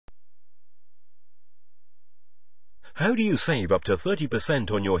How do you save up to 30%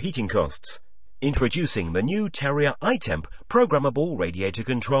 on your heating costs? Introducing the new Terrier i-temp programmable radiator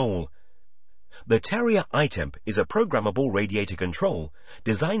control. The Terrier i-temp is a programmable radiator control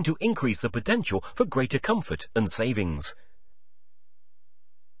designed to increase the potential for greater comfort and savings.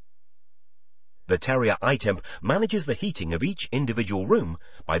 The Terrier i-temp manages the heating of each individual room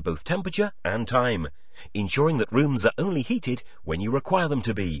by both temperature and time, ensuring that rooms are only heated when you require them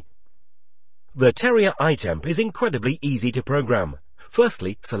to be. The Terrier i-temp is incredibly easy to program.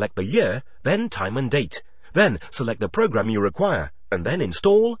 Firstly, select the year, then time and date. Then select the program you require, and then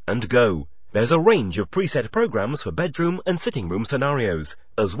install and go. There's a range of preset programs for bedroom and sitting room scenarios,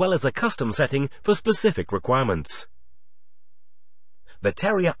 as well as a custom setting for specific requirements. The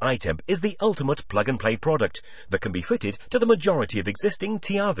Terrier i-temp is the ultimate plug-and-play product that can be fitted to the majority of existing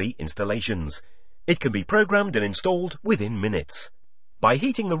TRV installations. It can be programmed and installed within minutes. By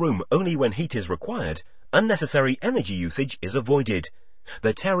heating the room only when heat is required, unnecessary energy usage is avoided.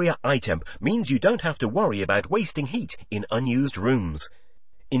 The Terrier i-temp means you don't have to worry about wasting heat in unused rooms.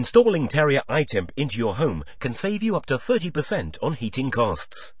 Installing Terrier i-temp into your home can save you up to 30% on heating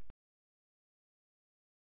costs.